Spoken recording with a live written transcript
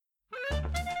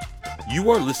You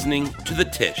are listening to The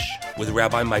Tish with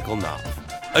Rabbi Michael Knopf,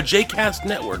 a JCast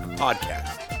Network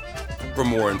podcast. For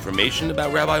more information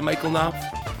about Rabbi Michael Knopf,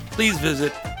 please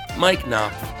visit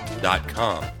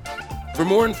mikeknopf.com. For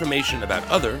more information about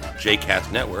other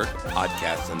JCast Network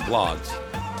podcasts and blogs,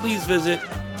 please visit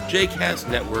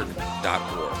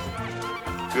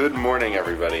jcastnetwork.org. Good morning,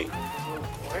 everybody.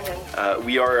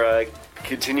 We are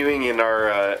continuing in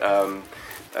our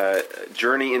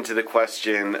journey into the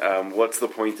question, what's the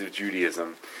point of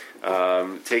Judaism?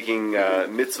 Taking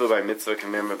mitzvah by mitzvah,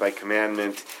 commandment by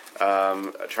commandment,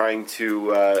 trying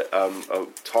to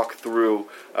talk through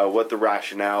what the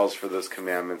rationales for those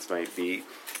commandments might be,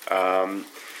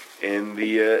 in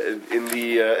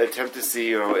the attempt to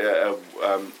see,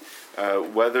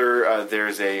 whether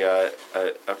there's a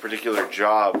particular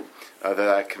job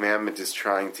that commandment is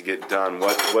trying to get done.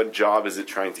 What job is it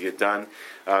trying to get done?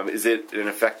 Is it an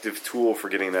effective tool for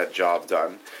getting that job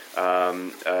done?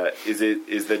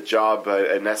 Is that job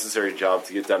a necessary job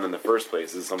to get done in the first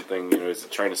place? Is something, is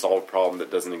it trying to solve a problem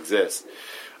that doesn't exist?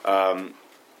 And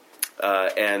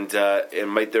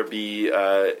might there be?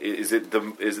 Is it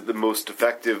the most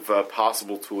effective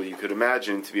possible tool you could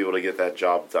imagine to be able to get that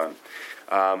job done?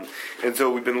 And so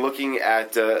we've been looking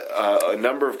at a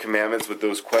number of commandments with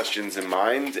those questions in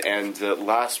mind, and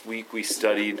last week we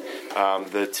studied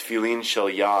the tefillin shel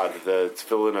yad, the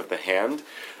tefillin of the hand,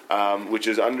 which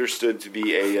is understood to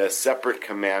be a separate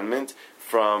commandment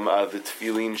from the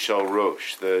tefillin shel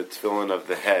rosh, the tefillin of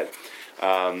the head.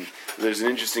 There's an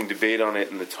interesting debate on it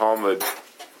in the Talmud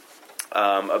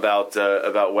about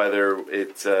whether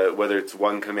it's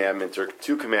one commandment or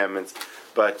two commandments.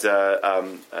 But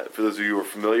for those of you who are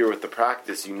familiar with the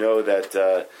practice, you know that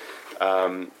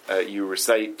you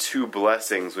recite two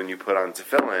blessings when you put on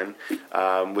tefillin,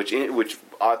 which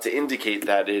ought to indicate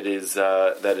that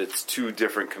it's two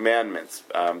different commandments,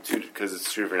 because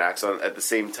it's two different acts. At the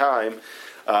same time,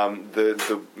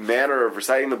 the manner of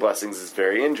reciting the blessings is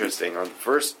very interesting.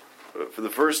 For the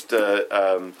first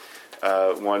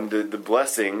one, the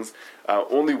blessings,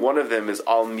 only one of them is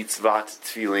al mitzvat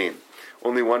tefillin.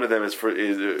 Only one of them is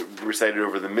recited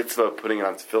over the mitzvah of putting it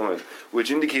on tefillin, which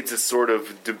indicates a sort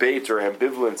of debate or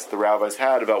ambivalence the rabbis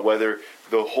had about whether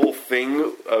the whole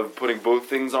thing of putting both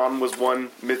things on was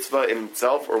one mitzvah in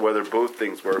itself, or whether both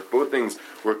things were. If both things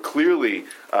were clearly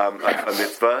a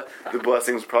mitzvah, the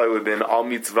blessings probably would have been al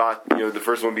mitzvah. The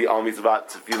first one would be al mitzvah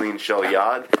tefillin shel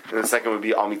yad, and the second would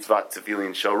be al mitzvah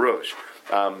tefillin shel rosh.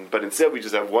 But instead, we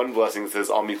just have one blessing that says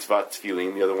al mitzvah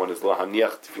tefillin. The other one is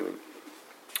lahaniach tefillin.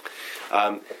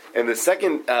 And the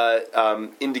second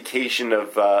indication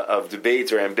of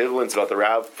debate or ambivalence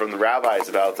from the rabbis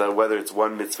about whether it's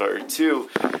one mitzvah or two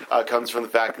comes from the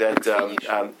fact that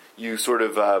you sort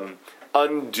of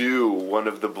undo one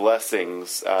of the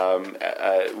blessings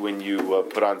when you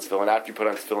put on tefillin. After you put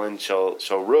on tefillin shel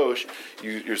rosh,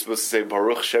 you're supposed to say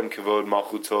Baruch Shem Kavod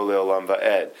Malchuto Le'olam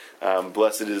Va'ed.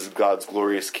 Blessed is God's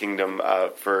glorious kingdom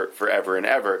for forever and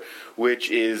ever,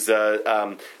 which is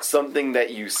something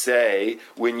that you say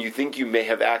when you think you may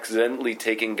have accidentally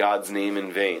taken God's name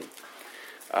in vain.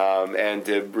 And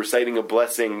reciting a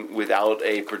blessing without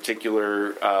a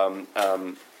particular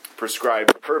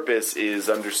prescribed purpose is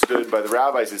understood by the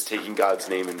rabbis as taking God's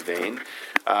name in vain,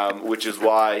 which is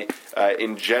why,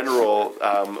 in general,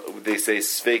 they say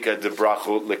sveka de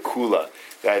brachot lekula,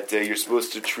 that you're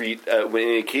supposed to treat, in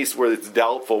a case where it's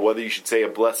doubtful whether you should say a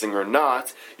blessing or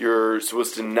not, you're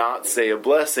supposed to not say a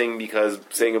blessing because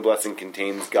saying a blessing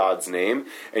contains God's name,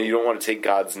 and you don't want to take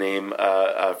God's name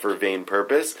for vain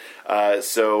purpose.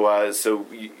 So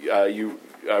you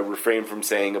refrain from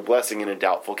saying a blessing in a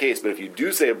doubtful case. But if you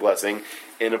do say a blessing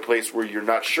in a place where you're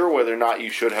not sure whether or not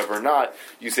you should have or not,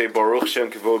 you say Baruch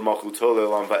Shem Kavod Malchuto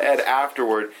Le'olam Va'ed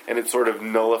afterward, and it sort of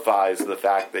nullifies the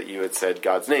fact that you had said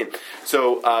God's name.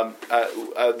 So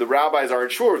the rabbis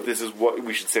aren't sure if this is what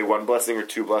we should say, one blessing or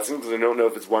two blessings, because they don't know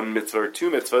if it's one mitzvah or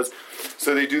two mitzvahs.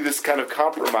 So they do this kind of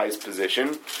compromise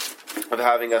position of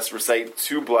having us recite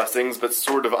two blessings, but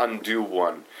sort of undo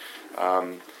one.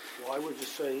 Why would you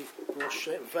say Baruch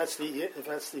Shem? If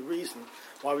that's the reason,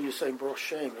 why would you say Baruch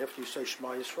Shem after you say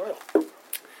Shema Yisrael?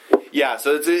 Yeah,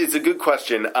 so it's a good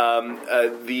question.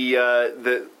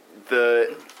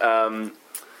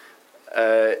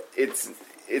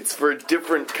 It's for a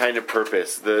different kind of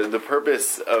purpose. The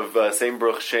purpose of saying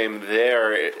Baruch Shem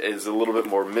there is a little bit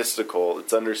more mystical.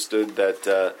 It's understood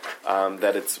that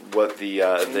it's what the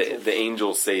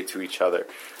angels say to each other.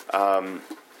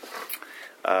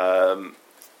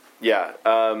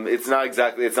 It's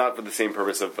not for the same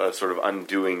purpose of sort of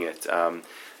undoing it.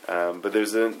 But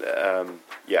there's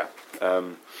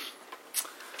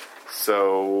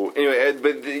So anyway,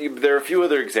 but there are a few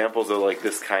other examples of like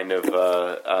this kind of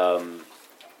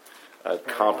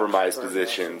compromise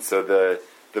position. So the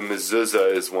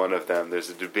mezuzah is one of them. There's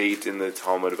a debate in the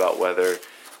Talmud about whether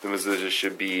the mezuzah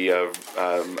should be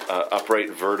upright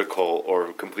vertical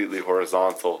or completely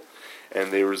horizontal,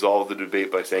 and they resolved the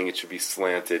debate by saying it should be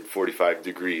slanted 45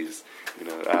 degrees.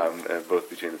 Both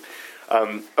between them.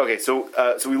 Okay, so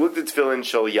we looked at tefillin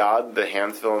shel yad, the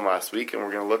hand tefillin last week, and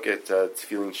we're going to look at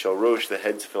tefillin shel rosh, the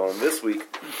head tefillin this week.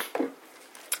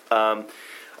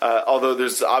 Although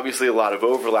there's obviously a lot of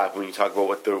overlap when you talk about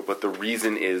what the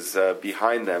reason is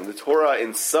behind them. The Torah,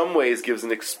 in some ways, gives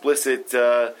an explicit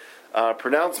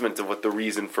pronouncement of what the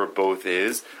reason for both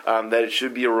is. That it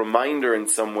should be a reminder in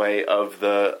some way of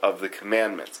the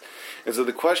commandments. And so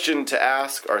the question to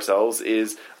ask ourselves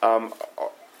is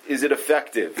it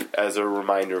effective as a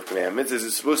reminder of commandments? Is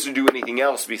it supposed to do anything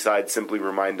else besides simply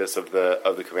remind us of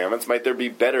the commandments? Might there be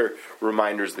better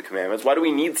reminders of the commandments? Why do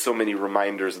we need so many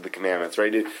reminders of the commandments?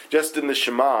 Right? Just in the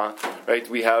Shema, right?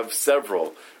 We have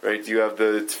several. Right? You have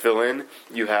the tefillin,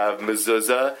 you have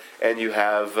mezuzah, and you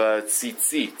have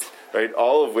tzitzit. Right?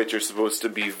 All of which are supposed to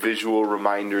be visual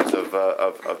reminders of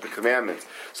the commandments.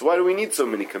 So why do we need so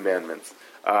many commandments?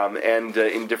 And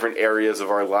in different areas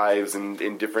of our lives and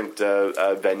in different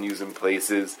venues and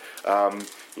places. Why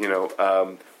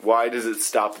does it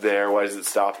stop there? Why does it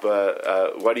stop?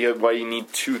 Why do you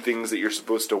need two things that you're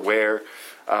supposed to wear?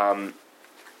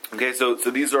 Okay, so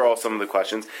these are all some of the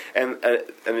questions. And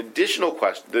an additional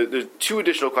question. There's two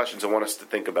additional questions I want us to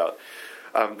think about.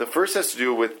 The first has to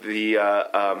do with the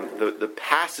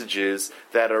passages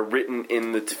that are written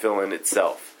in the tefillin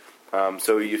itself.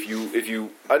 So if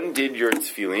you undid your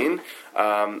tefillin,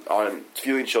 on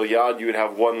tefillin shel yad, you would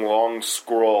have one long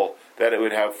scroll that it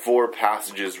would have 4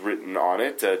 passages written on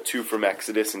it, 2 from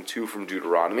Exodus and 2 from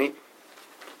Deuteronomy.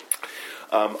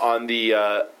 On the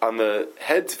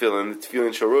head tefillin, the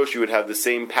tefillin shel rosh, you would have the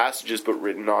same passages but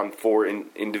written on 4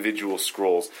 individual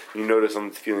scrolls. You notice on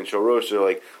the tefillin shel rosh, they're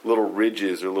like little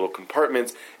ridges or little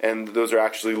compartments, and those are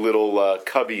actually little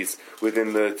cubbies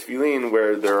within the tefillin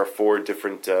where there are 4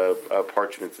 different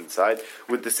parchments inside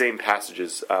with the same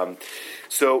passages.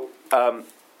 So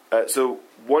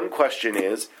one question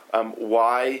is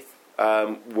why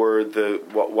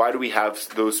do we have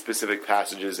those specific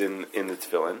passages in the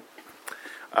tefillin?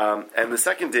 And the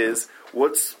second is,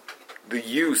 what's the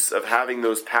use of having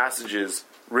those passages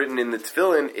written in the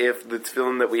tefillin if the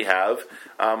tefillin that we have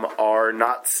are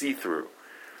not see-through?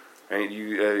 Right?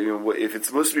 If it's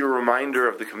supposed to be a reminder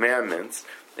of the commandments,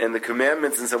 and the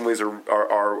commandments in some ways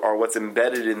are what's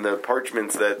embedded in the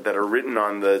parchments that are written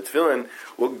on the tefillin,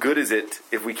 what good is it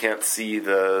if we can't see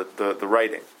the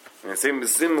writing? And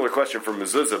similar question for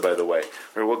mezuzah, by the way.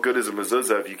 What good is a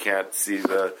mezuzah if you can't see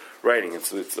the writing? And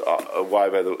so it's why,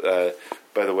 by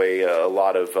the way, a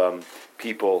lot of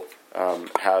people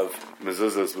have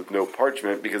mezuzahs with no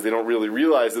parchment because they don't really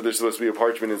realize that there's supposed to be a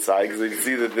parchment inside because they can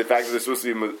see that the fact that there's supposed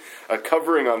to be a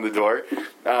covering on the door,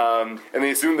 and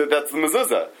they assume that that's the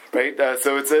mezuzah, right?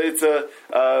 So it's a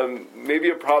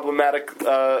maybe a problematic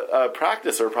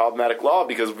practice or a problematic law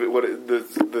because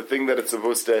the thing that it's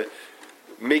supposed to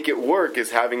make it work is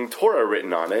having Torah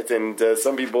written on it, and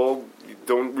some people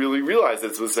don't really realize that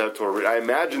it's supposed to have Torah written. I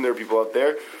imagine there are people out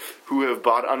there who have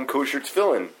bought unkosher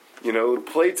tefillin,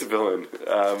 play tefillin,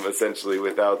 essentially,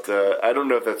 without, I don't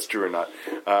know if that's true or not.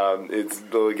 It's,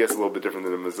 I guess, a little bit different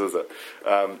than a mezuzah.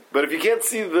 But if you can't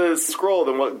see the scroll,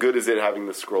 then what good is it having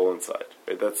the scroll inside?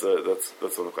 Right? That's one of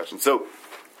the questions. So,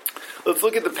 let's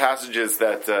look at the passages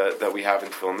that we have in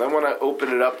tefillin. Then I want to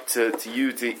open it up to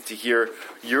you to hear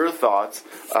your thoughts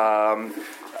about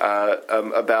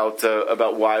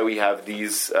why we have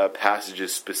these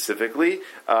passages specifically.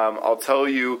 I'll tell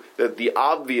you that the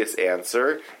obvious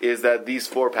answer is that these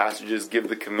 4 passages give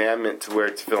the commandment to wear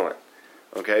tefillin.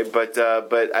 Okay, but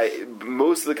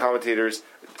most of the commentators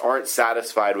aren't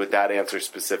satisfied with that answer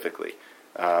specifically.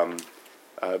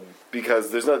 Because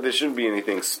there shouldn't be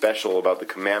anything special about the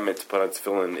commandment to put on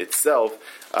tefillin itself.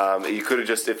 You could have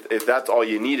just, if that's all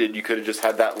you needed, you could have just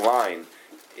had that line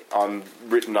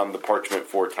written on the parchment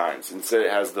 4 times. Instead, it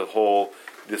has this whole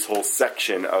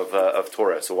section of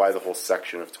Torah. So why the whole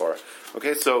section of Torah?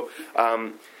 Okay, so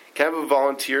can I have a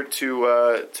volunteer to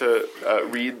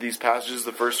read these passages?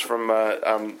 The first from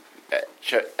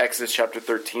Exodus chapter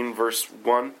 13, verse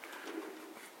 1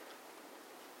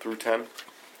 through 10.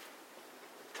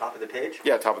 Top of the page?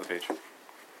 Yeah, top of the page.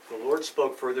 The Lord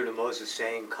spoke further to Moses,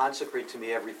 saying, "Consecrate to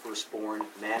me every firstborn,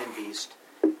 man and beast.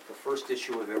 The first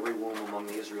issue of every womb among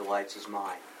the Israelites is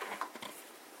mine."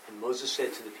 And Moses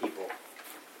said to the people,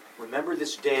 Remember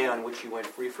this day on which you went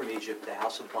free from Egypt, the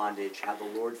house of bondage, how the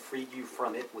Lord freed you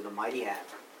from it with a mighty hand.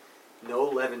 No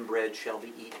leavened bread shall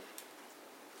be eaten.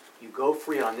 You go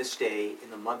free on this day in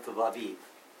the month of Aviv.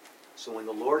 So when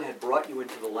the Lord had brought you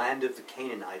into the land of the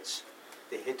Canaanites,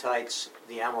 the Hittites,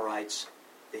 the Amorites,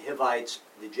 the Hivites,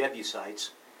 the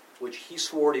Jebusites, which he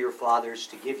swore to your fathers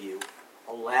to give you,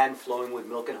 a land flowing with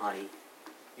milk and honey,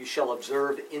 you shall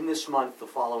observe in this month the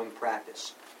following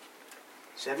practice.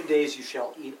 7 days you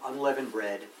shall eat unleavened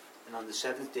bread, and on the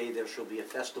seventh day there shall be a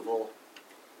festival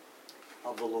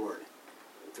of the Lord.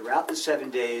 Throughout the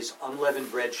 7 days unleavened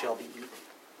bread shall be eaten.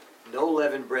 No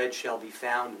leavened bread shall be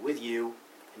found with you,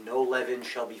 and no leaven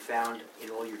shall be found in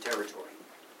all your territory.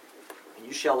 And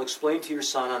you shall explain to your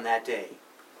son on that day,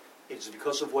 it is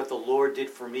because of what the Lord did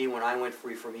for me when I went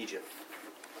free from Egypt.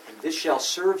 And this shall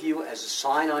serve you as a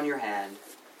sign on your hand,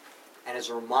 and as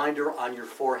a reminder on your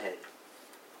forehead,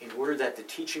 in order that the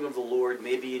teaching of the Lord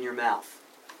may be in your mouth,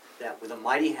 that with a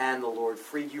mighty hand the Lord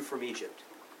freed you from Egypt.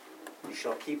 You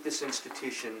shall keep this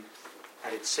institution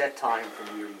at its set time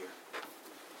from year to year.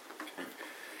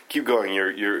 Keep going.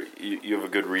 You have a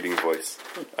good reading voice.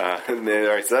 And then,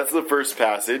 all right, so that's the first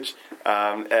passage,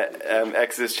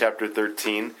 Exodus chapter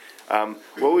 13.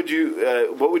 What would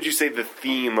you say the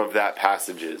theme of that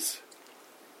passage is?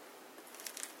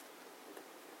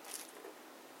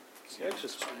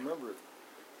 Exodus, remember it.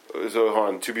 So hold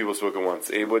on, two people spoke at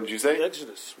once. Abe, what did you say? The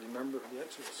Exodus, remember the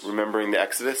Exodus. Remembering the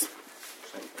Exodus?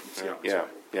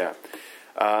 Yeah.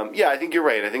 I think you're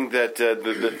right. I think that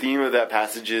the theme of that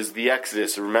passage is the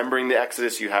Exodus. Remembering the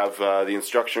Exodus, you have the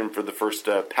instruction for the first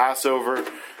Passover.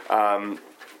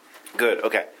 Good,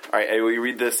 okay. All right, will you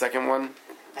read the second one?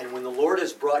 And when the Lord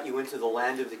has brought you into the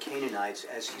land of the Canaanites,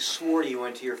 as he swore to you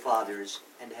and to your fathers,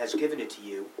 and has given it to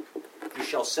you, you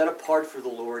shall set apart for the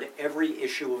Lord every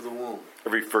issue of the womb.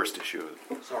 Every first issue.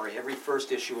 Every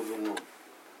first issue of the womb.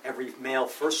 Every male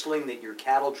firstling that your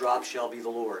cattle drop shall be the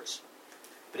Lord's.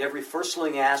 But every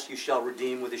firstling ass you shall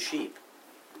redeem with a sheep.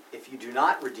 If you do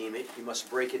not redeem it, you must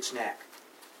break its neck.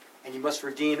 And you must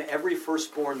redeem every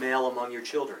firstborn male among your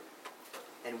children.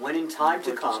 And when in time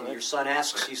to come your son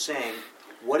asks you, saying,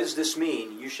 what does this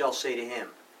mean? You shall say to him,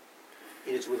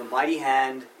 it is with a mighty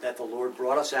hand that the Lord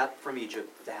brought us out from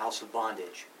Egypt, the house of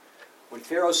bondage. When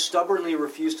Pharaoh stubbornly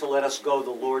refused to let us go,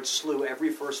 the Lord slew every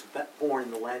firstborn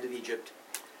in the land of Egypt,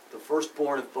 the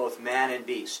firstborn of both man and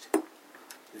beast.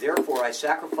 Therefore I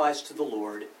sacrifice to the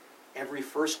Lord every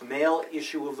first male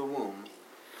issue of the womb,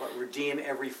 but redeem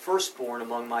every firstborn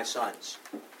among my sons.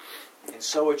 And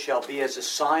so it shall be as a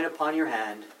sign upon your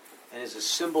hand, and as a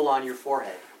symbol on your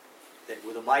forehead, that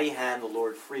with a mighty hand the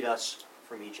Lord freed us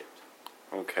from Egypt.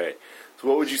 Okay. So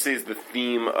what would you say is the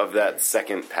theme of that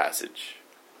second passage?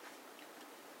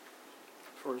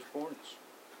 Firstborns.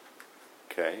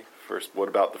 Okay. What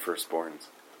about the firstborns?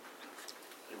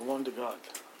 They belong to God.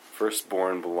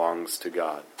 Firstborn belongs to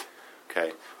God.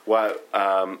 Okay. All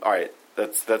right.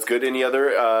 That's good. Any other?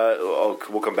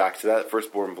 We'll come back to that.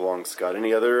 Firstborn belongs to God.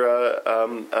 Any other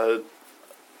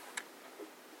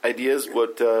ideas?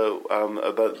 What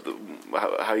about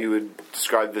how you would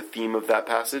describe the theme of that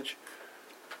passage?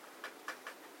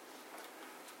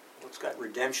 Well, it's got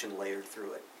redemption layered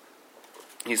through it.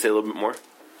 Can you say a little bit more?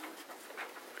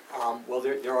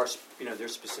 There are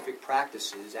there's specific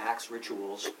practices, acts,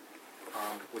 rituals,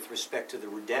 with respect to the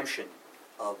redemption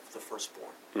of the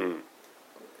firstborn.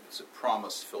 It's a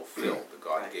promise fulfilled. That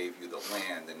God gave you the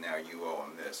land, and now you owe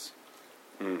him this.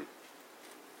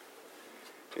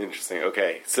 Interesting.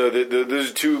 Okay, so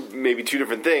those are maybe two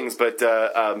different things, but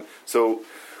so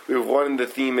we have one. The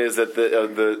theme is that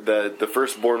the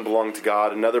firstborn belong to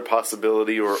God. Another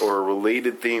possibility or a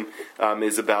related theme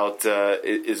is about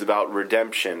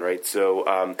redemption, right?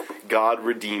 So God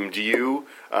redeemed you.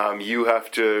 You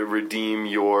have to redeem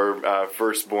your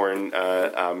firstborn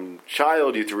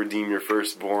child. You have to redeem your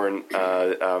firstborn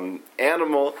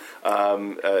animal.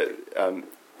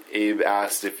 Abe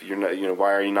asked if you're not,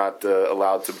 why are you not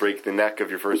allowed to break the neck of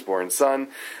your firstborn son?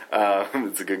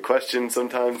 It's a good question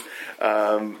sometimes.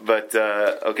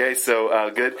 Okay,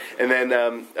 so good. And then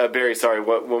Barry, sorry,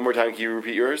 one more time. Can you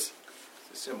repeat yours?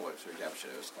 It's similar to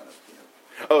redemption. It was kind of.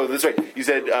 Oh, that's right. You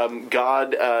said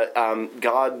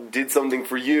God did something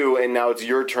for you, and now it's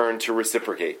your turn to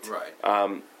reciprocate.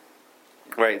 Right.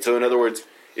 Right. So, in other words,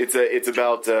 it's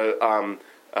about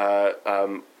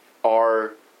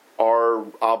our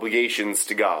obligations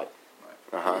to God.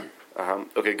 Right.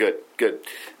 Okay, good.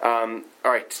 All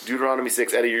right, Deuteronomy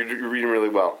 6. Eddie, you're reading really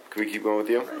well. Can we keep going with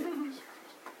you?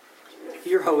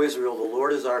 Hear, O Israel, the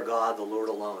Lord is our God, the Lord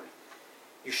alone.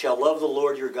 You shall love the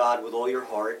Lord your God with all your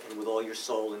heart, and with all your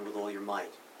soul, and with all your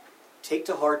might. Take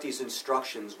to heart these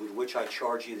instructions with which I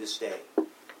charge you this day.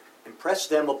 Impress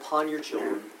them upon your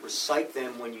children. Recite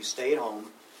them when you stay at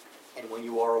home and when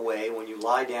you are away, when you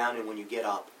lie down and when you get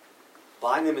up.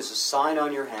 Bind them as a sign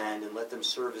on your hand and let them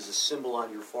serve as a symbol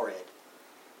on your forehead.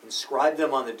 Inscribe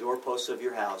them on the doorposts of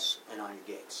your house and on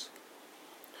your gates.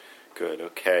 Good,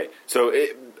 okay. So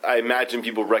I imagine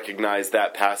people recognize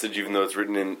that passage even though it's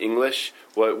written in English.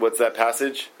 What's that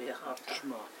passage?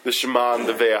 Shema. The Shema and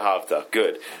the Ve'ahavta.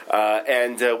 Good.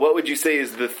 And what would you say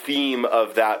is the theme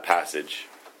of that passage?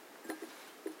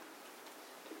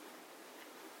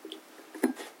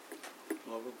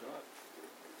 Love of God.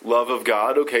 Love of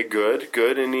God. Okay, good,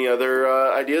 good. Any other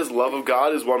ideas? Love of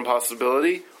God is one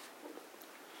possibility.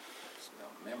 It's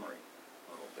about memory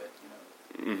a little bit,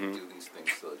 you do these things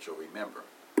so that you'll remember.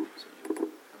 So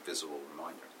a visible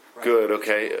reminder. Right. Good,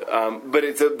 okay. But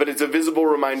it's a visible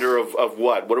reminder of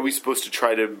what? What are we supposed to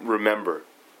try to remember?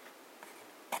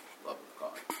 Love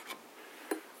of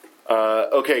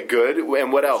God. Okay, good.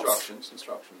 And what else?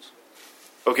 Instructions.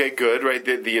 Okay, good, right?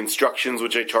 The instructions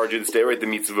which I charge you this day, right? The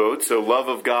mitzvot. So love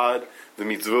of God, the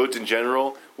mitzvot in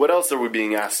general. What else are we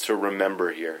being asked to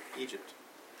remember here? Egypt.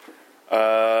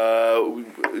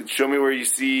 Show me where you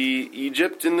see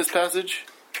Egypt in this passage.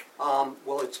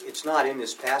 Well, it's not in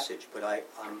this passage, but I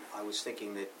was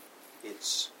thinking that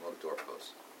it's... Well, the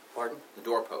doorposts. Pardon? The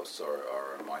doorposts are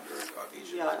a reminder of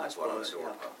Egypt. Yeah, I That's what on the suppose. Yeah.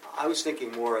 doorpost. I was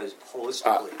thinking more as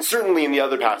holistically. Certainly in the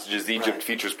other passages, Egypt Right.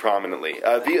 features prominently.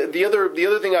 The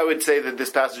other thing I would say that this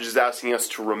passage is asking us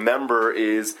to remember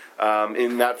is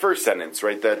in that first sentence,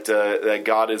 right? That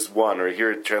God is one, or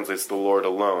here it translates the Lord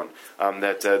alone.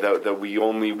 That we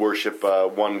only worship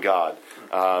one God.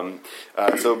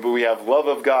 But we have love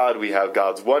of God, we have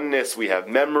God's oneness, we have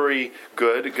memory.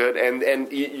 Good,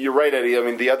 and you're right, Eddie. I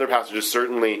mean, the other passages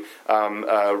certainly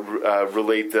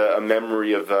relate a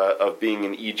memory of being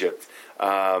in Egypt,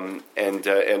 and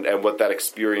what that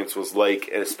experience was like,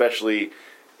 and especially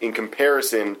in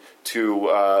comparison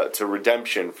to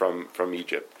redemption from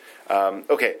Egypt.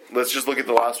 Okay, let's just look at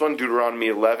the last one, Deuteronomy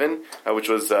 11, which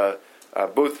was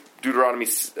both Deuteronomy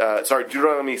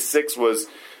 6 was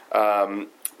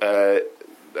the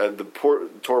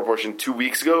Torah portion 2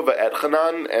 weeks ago, Va'et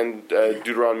Hanan, and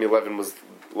Deuteronomy 11 was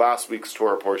last week's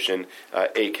Torah portion,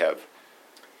 Akev.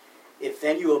 If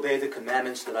then you obey the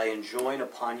commandments that I enjoin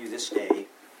upon you this day,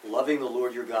 loving the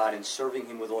Lord your God and serving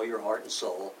him with all your heart and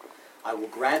soul, I will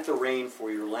grant the rain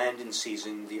for your land in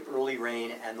season, the early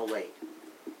rain and the late.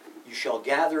 You shall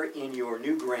gather in your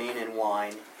new grain and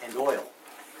wine and oil.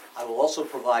 I will also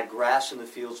provide grass in the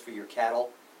fields for your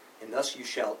cattle, and thus you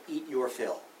shall eat your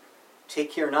fill.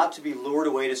 Take care not to be lured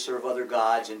away to serve other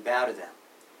gods and bow to them.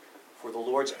 For the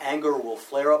Lord's anger will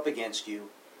flare up against you,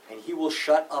 and he will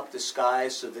shut up the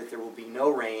skies so that there will be no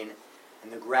rain,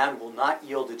 and the ground will not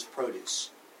yield its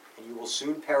produce, and you will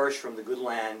soon perish from the good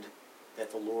land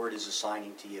that the Lord is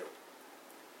assigning to you.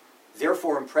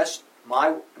 Therefore impress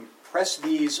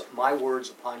these my words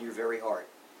upon your very heart.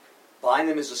 Bind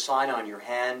them as a sign on your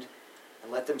hand,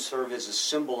 and let them serve as a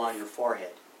symbol on your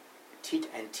forehead.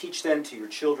 Teach them to your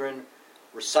children,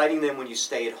 reciting them when you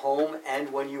stay at home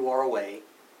and when you are away,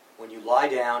 when you lie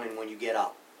down and when you get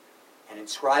up. And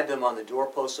inscribe them on the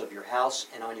doorposts of your house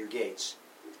and on your gates,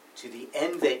 to the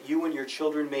end that you and your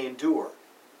children may endure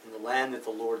in the land that the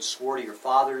Lord swore to your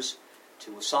fathers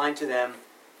to assign to them,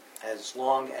 as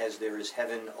long as there is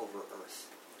heaven over earth.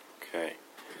 Okay.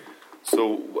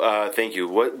 So, thank you.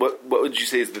 What would you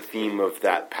say is the theme of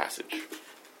that passage?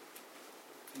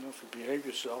 If you behave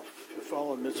yourself, if you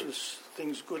follow mitzvahs,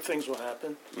 good things will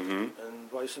happen,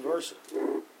 and vice versa.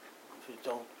 If you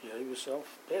don't behave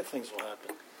yourself, bad things will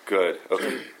happen. Good.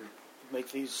 Okay.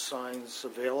 Make these signs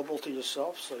available to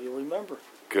yourself so you'll remember.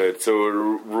 Good. So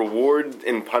reward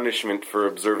and punishment for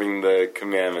observing the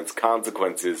commandments,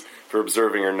 consequences for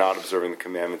observing or not observing the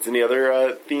commandments. Any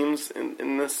other themes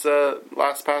in this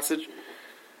last passage?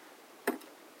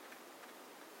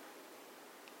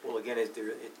 Well, again,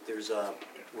 there's a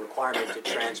requirement to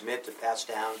transmit, to pass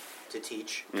down, to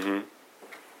teach,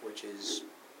 which is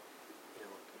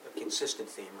a consistent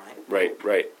theme, right?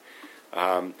 Right.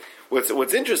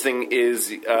 What's interesting is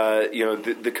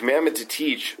the commandment to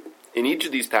teach in each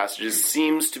of these passages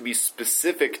seems to be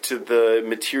specific to the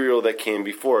material that came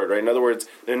before it. Right. In other words,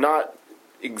 they're not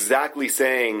exactly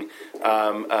saying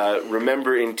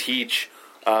remember and teach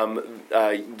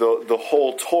the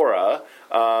whole Torah.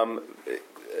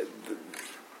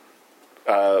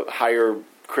 Higher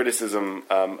criticism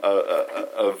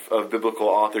of biblical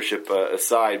authorship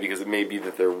aside, because it may be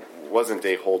that there wasn't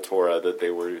a whole Torah that they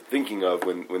were thinking of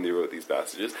when they wrote these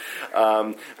passages.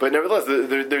 But nevertheless,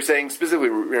 they're saying specifically,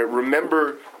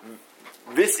 remember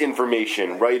this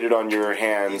information, write it on your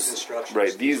hands. These instructions,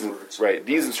 right? these words. Right.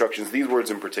 These instructions, these words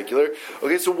in particular.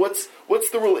 Okay. So what's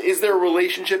is there a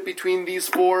relationship between these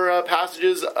four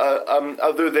passages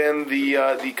other than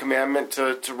the commandment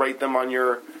to write them on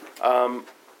your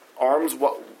arms?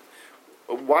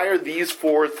 Why are these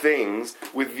four things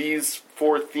with these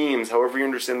four themes, however you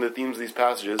understand the themes of these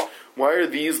passages, why are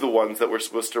these the ones that we're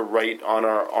supposed to write on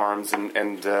our arms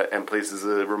and place as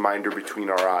a reminder between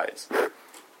our eyes?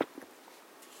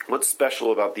 What's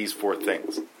special about these four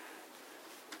things?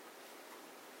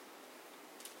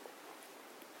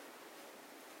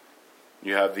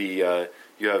 You have the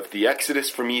Exodus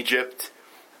from Egypt.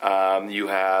 You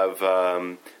have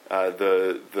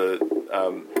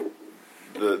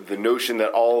the notion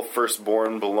that all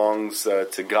firstborn belongs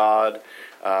to God.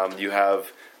 You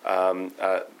have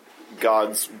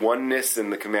God's oneness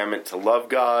and the commandment to love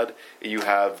God. You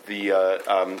have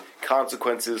the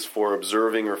consequences for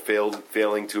observing or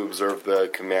failing to observe the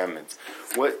commandments.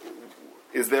 What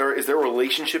is there a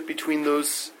relationship between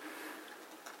those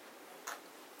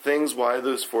things? Why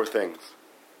those four things?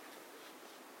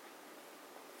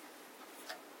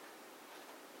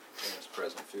 Past,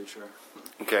 present, future.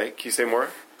 Okay, can you say more?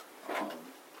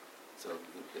 So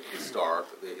the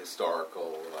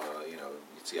historical, you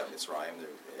see out Mitzrayim, the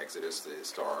Exodus, the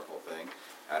historical thing,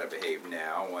 how to behave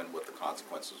now and what the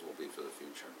consequences will be for the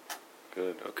future.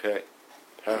 Good, okay.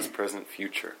 Past, present,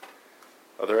 future.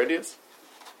 Other ideas?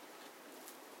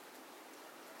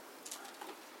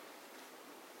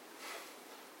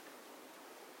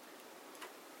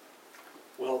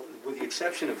 Well, with the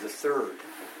exception of the third,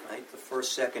 right, the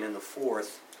first, second, and the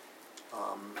fourth,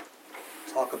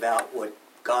 talk about what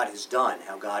God has done,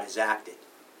 how God has acted,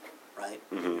 right?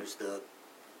 Mm-hmm.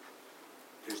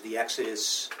 There's the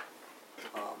Exodus.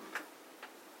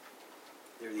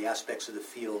 There are the aspects of the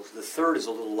fields. The third is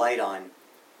a little light on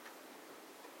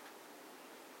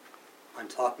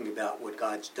talking about what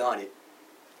God's done. It,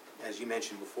 as you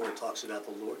mentioned before, it talks about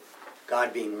the Lord,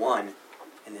 God being one,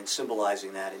 and then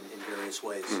symbolizing that in various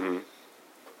ways. Mm-hmm.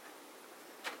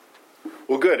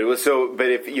 Well, good. It was but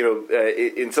if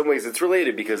in some ways it's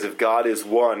related, because if God is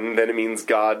one, then it means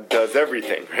God does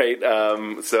everything, right?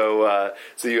 So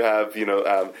you have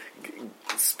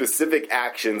specific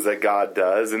actions that God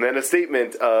does, and then a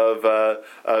statement of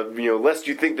lest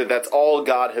you think that that's all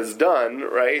God has done,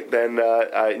 right? Then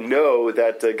know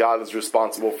that God is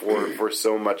responsible for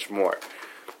so much more.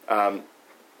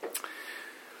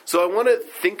 So I want to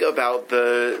think about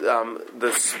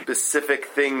the specific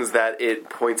things that it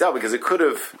points out, because it could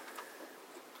have,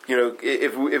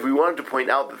 if we wanted to point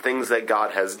out the things that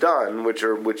God has done, which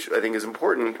I think is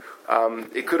important,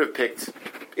 it could have picked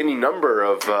any number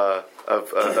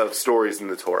of stories in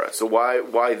the Torah. So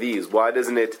why these? Why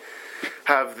doesn't it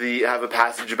have a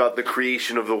passage about the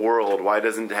creation of the world? Why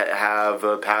doesn't it have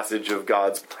a passage of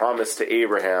God's promise to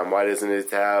Abraham? Why doesn't it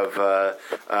have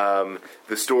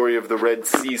the story of the Red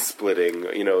Sea splitting?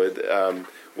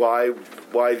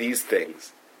 Why these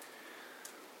things?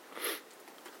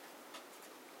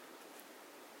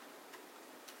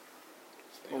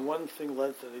 Well, one thing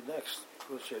led to the next.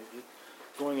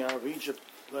 Going out of Egypt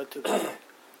led to the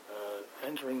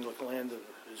entering the land of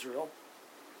Israel.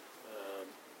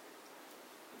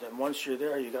 Then once you're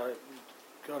there, you got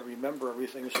to remember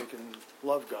everything so you can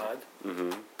love God.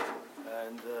 Mm-hmm.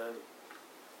 And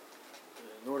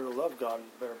in order to love God, you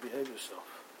better behave yourself.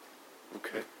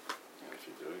 Okay. Yeah, if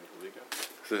you do, you'll be good.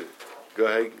 So, go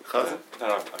ahead, Chazan.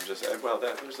 No, I'm just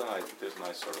there's a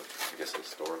nice sort of, I guess,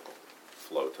 historical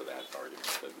flow to that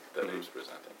argument that he was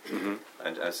presenting, Mm-hmm.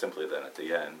 and simply then at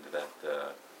the end that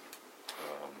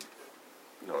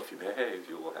if you behave,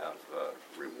 you will have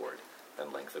reward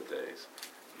and length of days.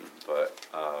 But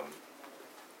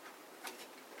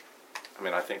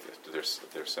I think that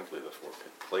there's simply the four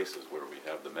places where we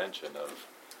have the mention of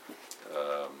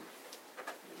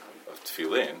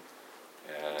tefillin,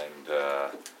 and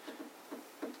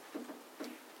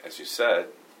as you said,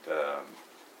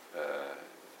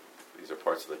 these are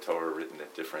parts of the Torah written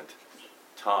at different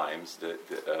times.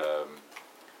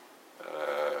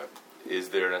 Is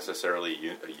there necessarily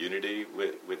a unity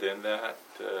within that?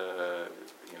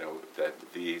 That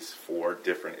these four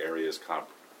different areas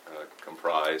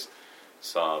comprise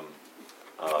some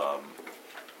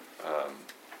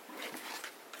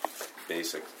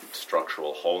basic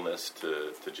structural wholeness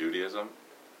to Judaism?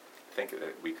 I think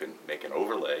that we could make an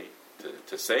overlay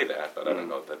to say that, but I don't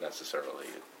know that necessarily.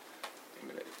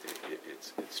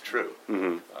 It's true.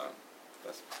 Mm-hmm.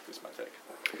 That's my take.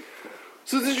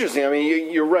 So it's interesting.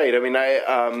 You're right.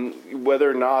 Whether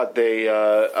or not they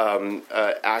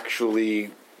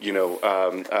actually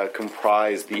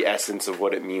comprise the essence of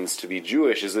what it means to be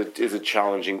Jewish is a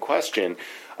challenging question.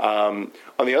 On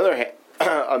the other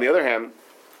hand,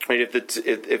 right,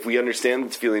 if we understand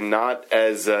this feeling not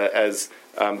as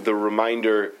the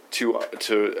reminder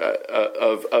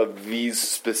of these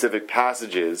specific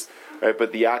passages, right,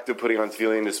 but the act of putting on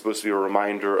tefillin is supposed to be a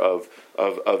reminder of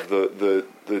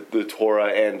the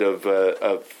Torah and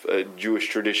of Jewish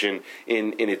tradition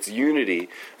in its unity,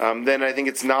 then I think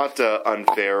it's not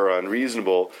unfair or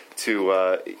unreasonable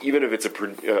to, even if it's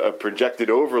a projected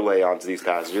overlay onto these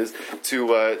passages,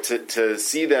 to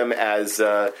see them as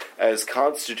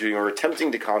constituting or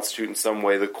attempting to constitute in some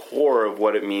way the core of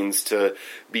what it means to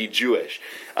be Jewish.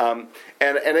 And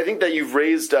I think that you've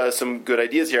raised some good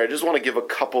ideas here. I just want to give a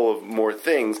couple of more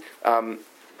things.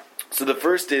 So the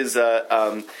first is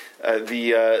the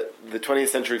 20th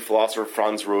century philosopher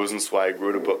Franz Rosenzweig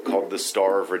wrote a book called The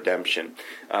Star of Redemption,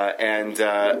 and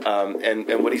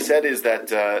what he said is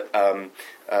that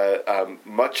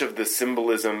much of the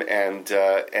symbolism and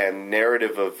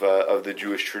narrative of the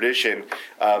Jewish tradition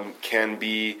can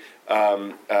be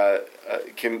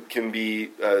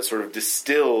sort of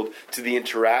distilled to the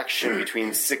interaction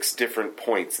between 6 different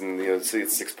points, and say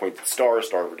it's 6-point star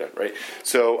of redemption, right?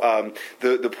 So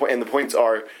the points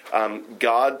are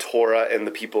God, Torah, and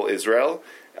the people Israel,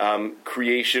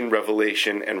 creation,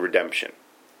 revelation, and redemption,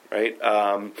 right?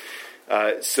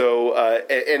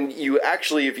 And you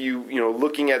actually, if you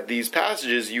looking at these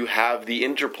passages, you have the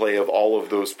interplay of all of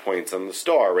those points on the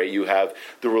star, right? You have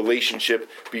the relationship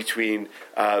between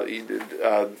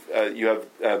you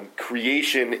have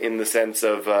creation in the sense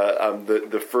of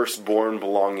the firstborn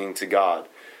belonging to God.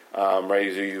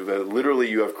 Right, so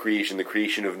you have creation, the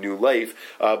creation of new life,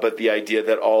 but the idea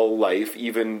that all life,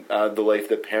 even the life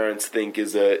that parents think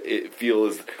is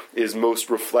most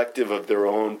reflective of their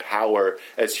own power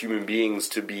as human beings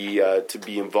to be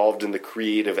involved in the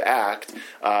creative act,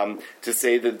 to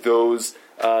say that those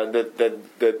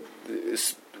that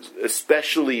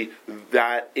especially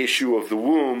that issue of the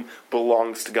womb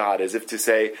belongs to God, as if to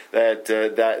say that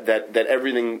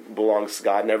everything belongs to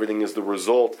God and everything is the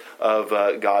result of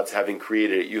God's having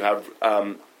created it. You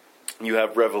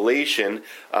have revelation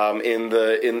in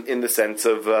the sense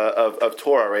of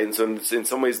Torah, right? And so in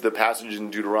some ways, the passage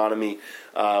in Deuteronomy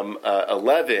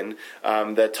 11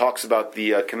 that talks about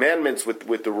the commandments with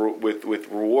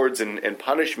rewards and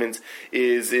punishments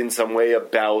is in some way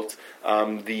about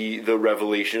the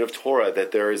revelation of Torah,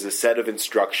 that there is a set of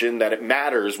instruction that it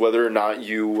matters whether or not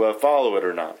you follow it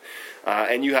or not.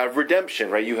 And you have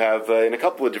redemption, right? You have in a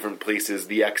couple of different places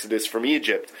the Exodus from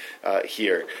Egypt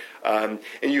here. And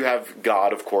you have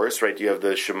God, of course, right? You have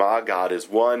the Shema, God is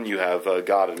one. You have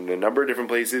God in a number of different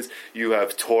places. You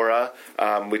have Torah,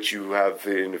 which you have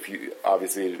in a few,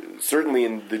 obviously, certainly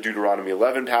in the Deuteronomy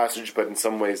 11 passage, but in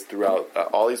some ways throughout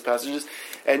all these passages.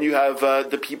 And you have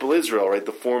the people Israel, right?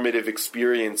 The formative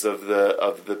experience of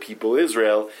the people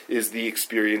Israel is the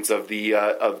experience of the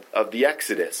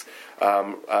Exodus.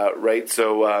 Right,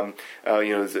 so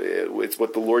it's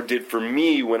what the Lord did for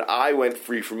me when I went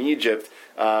free from Egypt.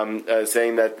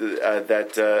 Saying that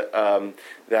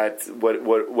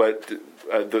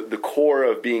the core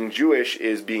of being Jewish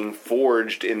is being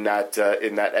forged in that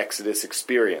Exodus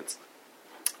experience.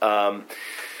 And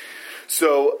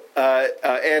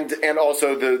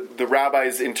also the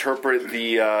rabbis interpret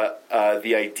the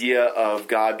idea of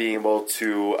God being able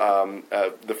to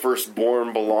the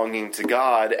firstborn belonging to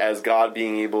God as God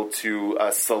being able to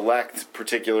select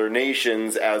particular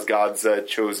nations as God's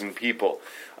chosen people.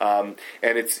 And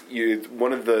it's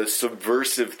one of the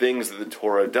subversive things that the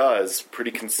Torah does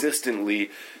pretty consistently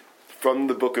from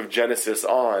the book of Genesis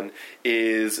on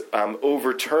is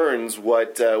overturns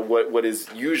what is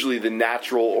usually the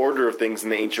natural order of things in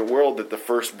the ancient world, that the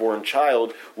firstborn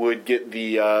child would get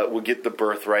the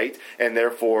birthright and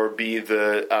therefore be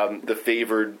the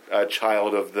favored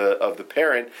child of the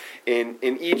parent in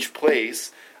each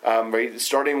place, right,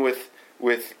 starting with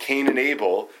Cain and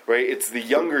Abel, right? It's the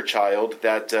younger child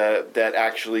that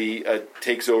actually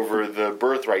takes over the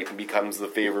birthright and becomes the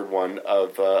favored one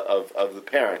of the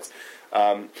parents,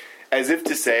 as if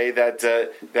to say that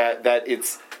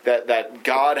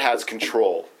God has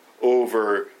control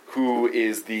over who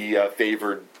is the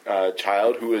favored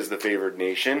child, who is the favored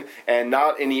nation, and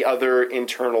not any other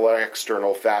internal or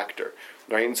external factor.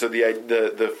 Right, and so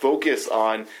the focus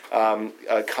on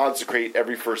consecrate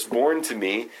every firstborn to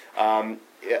me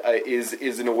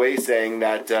is in a way saying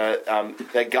that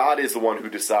God is the one who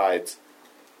decides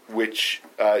which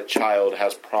child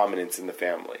has prominence in the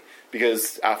family,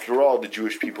 because after all, the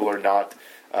Jewish people are not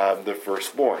the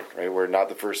firstborn, right? We're not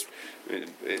the first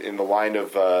in the line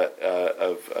of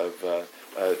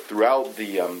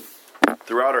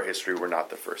throughout our history. We're not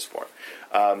the firstborn.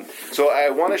 So I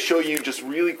want to show you just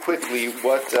really quickly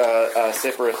what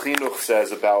Sefer Chinuch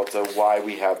says about why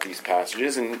we have these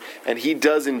passages, and he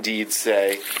does indeed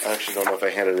say. I actually don't know if I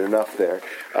handed enough there.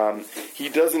 He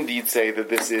does indeed say that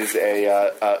this is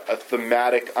a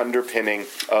thematic underpinning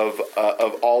of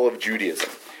all of Judaism.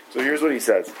 So here's what he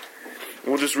says.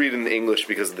 We'll just read in the English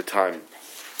because of the time.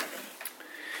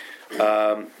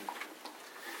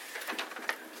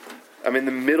 I'm in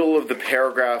the middle of the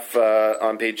paragraph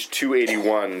on page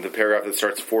 281, the paragraph that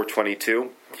starts 422.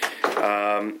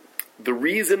 The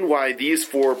reason why these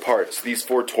four parts, these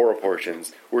four Torah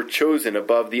portions, were chosen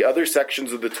above the other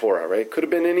sections of the Torah, right? Could have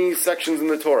been any sections in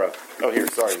the Torah. Oh, here,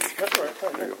 sorry. That's all right.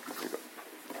 There you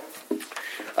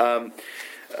go.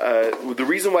 The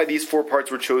reason why these four parts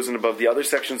were chosen above the other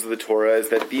sections of the Torah is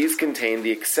that these contain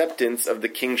the acceptance of the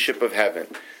kingship of heaven.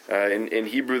 In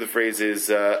Hebrew, the phrase is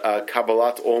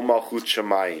Kabbalat Ol Malchut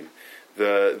Shamayim,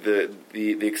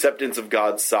 the acceptance of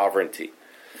God's sovereignty,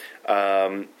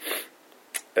 and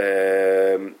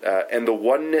the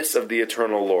oneness of the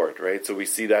eternal Lord. Right, so we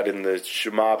see that in the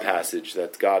Shema passage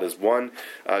that God is one.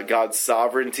 God's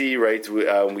sovereignty, right?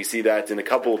 We see that in a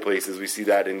couple of places. We see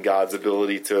that in God's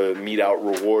ability to mete out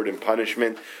reward and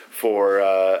punishment for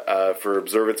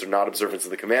observance or not observance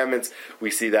of the commandments.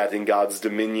 We see that in God's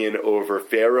dominion over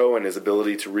Pharaoh and his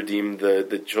ability to redeem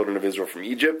the children of Israel from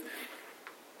Egypt.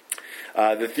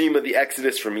 The theme of the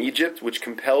Exodus from Egypt, which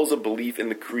compels a belief in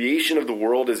the creation of the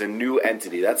world as a new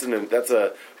entity. That's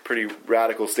a pretty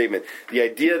radical statement. The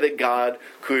idea that God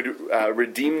could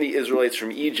redeem the Israelites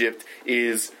from Egypt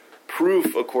is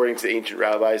proof, according to ancient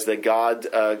rabbis, that God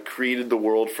created the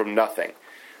world from nothing.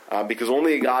 Because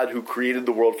only a God who created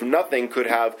the world from nothing could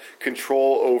have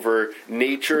control over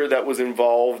nature that was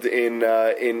involved in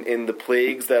the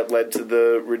plagues that led to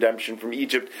the redemption from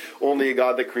Egypt. Only a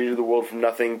God that created the world from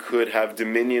nothing could have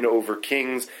dominion over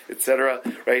kings, etc.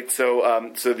 Right?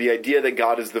 So the idea that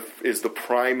God is the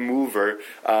prime mover,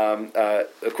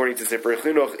 according to Sefer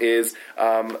Chinuch,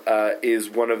 is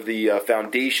one of the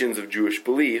foundations of Jewish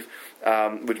belief,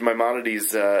 which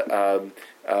Maimonides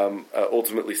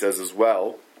ultimately says as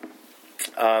well.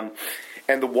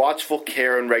 And the watchful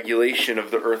care and regulation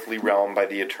of the earthly realm by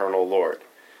the eternal Lord.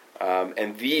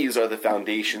 And these are the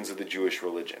foundations of the Jewish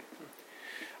religion.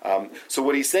 So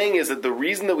what he's saying is that the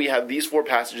reason that we have these four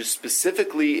passages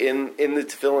specifically in the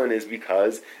Tefillin is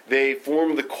because they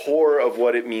form the core of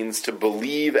what it means to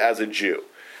believe as a Jew.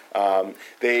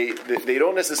 They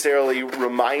don't necessarily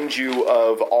remind you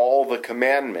of all the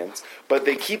commandments, but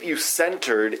they keep you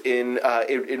centered in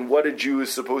what a Jew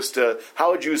is supposed to,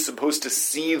 how a Jew is supposed to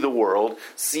see the world,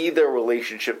 see their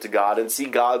relationship to God, and see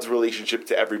God's relationship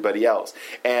to everybody else.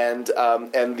 And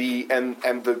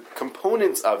the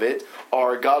components of it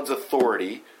are God's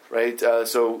authority, right?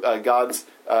 God's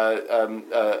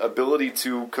ability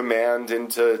to command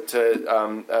and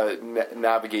to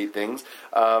navigate things.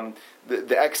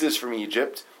 The Exodus from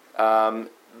Egypt, the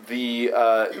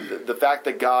fact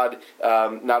that God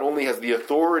not only has the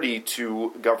authority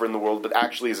to govern the world, but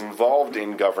actually is involved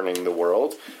in governing the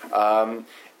world, and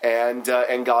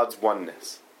God's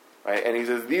oneness. Right? And he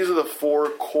says these are the four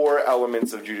core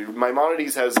elements of Judaism.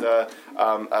 Maimonides has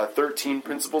 13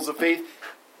 principles of faith.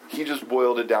 He just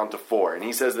boiled it down to 4. And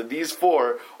he says that these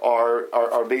 4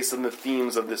 are based on the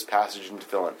themes of this passage in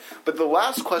Tefillin. But the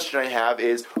last question I have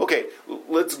is, okay,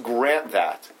 let's grant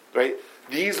that, right?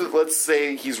 Let's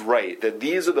say he's right, that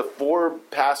these are the 4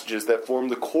 passages that form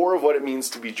the core of what it means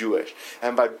to be Jewish.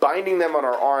 And by binding them on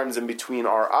our arms and between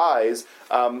our eyes,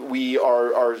 we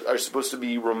are supposed to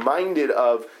be reminded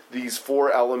of these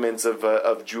 4 elements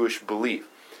of Jewish belief.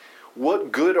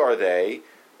 What good are they?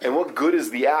 And what good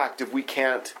is the act if we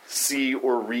can't see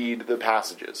or read the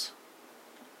passages?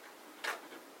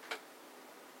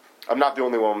 I'm not the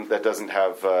only one that doesn't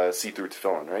have see-through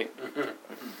tefillin, right?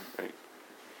 Right.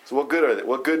 So what good are they?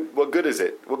 What good is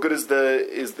it? What good is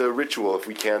the ritual if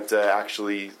we can't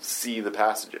actually see the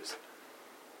passages?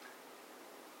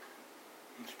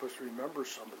 You're supposed to remember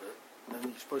some of it, and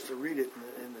then you're supposed to read it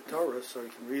in the Torah, so you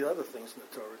can read other things in the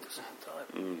Torah at the same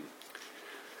time.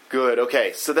 Good.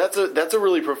 Okay. So that's a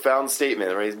really profound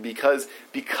statement, right? Because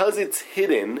it's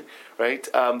hidden, right?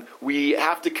 We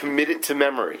have to commit it to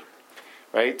memory,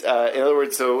 right? In other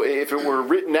words, so if it were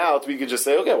written out, we could just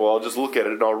say, okay, well, I'll just look at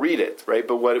it and I'll read it, right?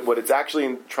 But what it's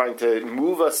actually trying to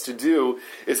move us to do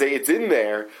is say it's in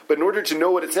there, but in order to know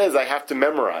what it says, I have to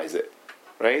memorize it,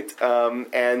 right?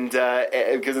 And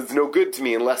because it's no good to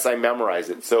me unless I memorize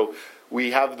it. So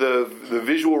we have the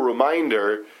visual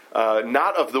reminder,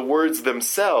 not of the words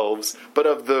themselves, but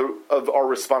of our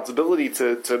responsibility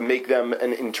to make them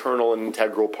an internal and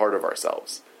integral part of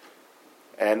ourselves.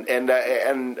 And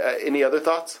any other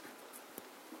thoughts?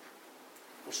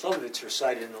 Well, some of it's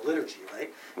recited in the liturgy,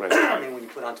 right? Right. I mean, when you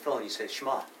put on tefillin, you say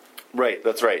Shema. Right,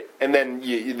 that's right. And then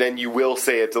you will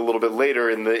say it a little bit later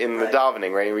in the Right.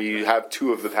 davening, right, where you have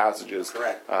two of the passages,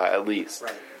 Correct. At least.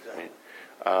 Right, exactly.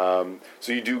 Right.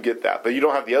 So you do get that, but you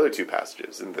don't have the other two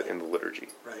passages in the liturgy,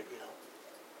 Right, you know.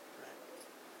 Right.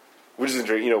 which is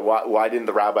interesting. You know, why didn't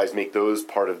the rabbis make those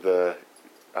part of the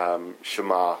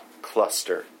Shema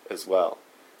cluster as well?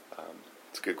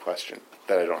 It's a good question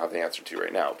that I don't have the answer to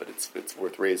right now, but it's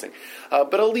worth raising.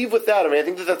 But I'll leave with that. I mean, I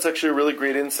think that's actually a really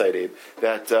great insight, Abe.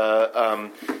 That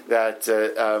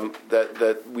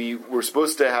we were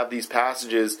supposed to have these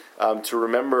passages to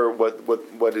remember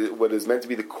what is meant to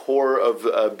be the core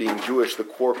of being Jewish, the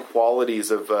core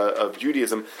qualities of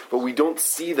Judaism, but we don't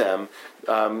see them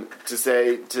because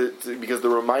the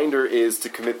reminder is to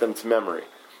commit them to memory.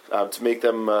 To make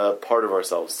them part of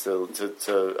ourselves,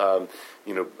 to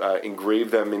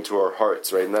engrave them into our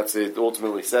hearts, right? And that's it.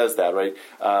 Ultimately says that, right?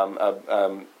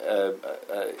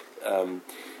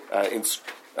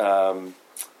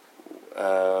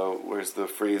 Where's the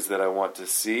phrase that I want to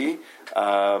see?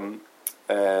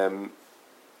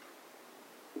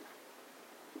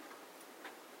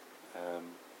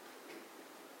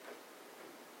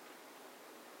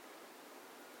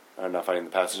 I'm not finding the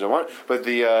passage I want, but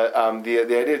the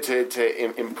idea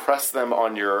to impress them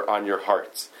on your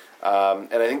hearts,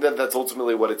 and I think that's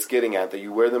ultimately what it's getting at. That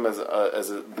you wear them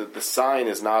the sign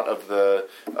is not of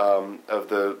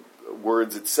the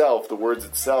words itself. The words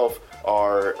itself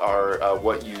are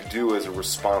what you do as a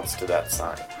response to that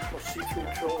sign. Well, see through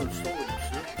children's stories,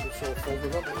 see? It's all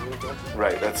folded up a little bit.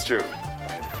 Right, that's true.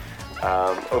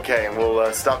 Okay, and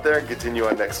we'll stop there and continue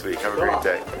on next week. Have a great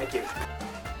day. Thank you.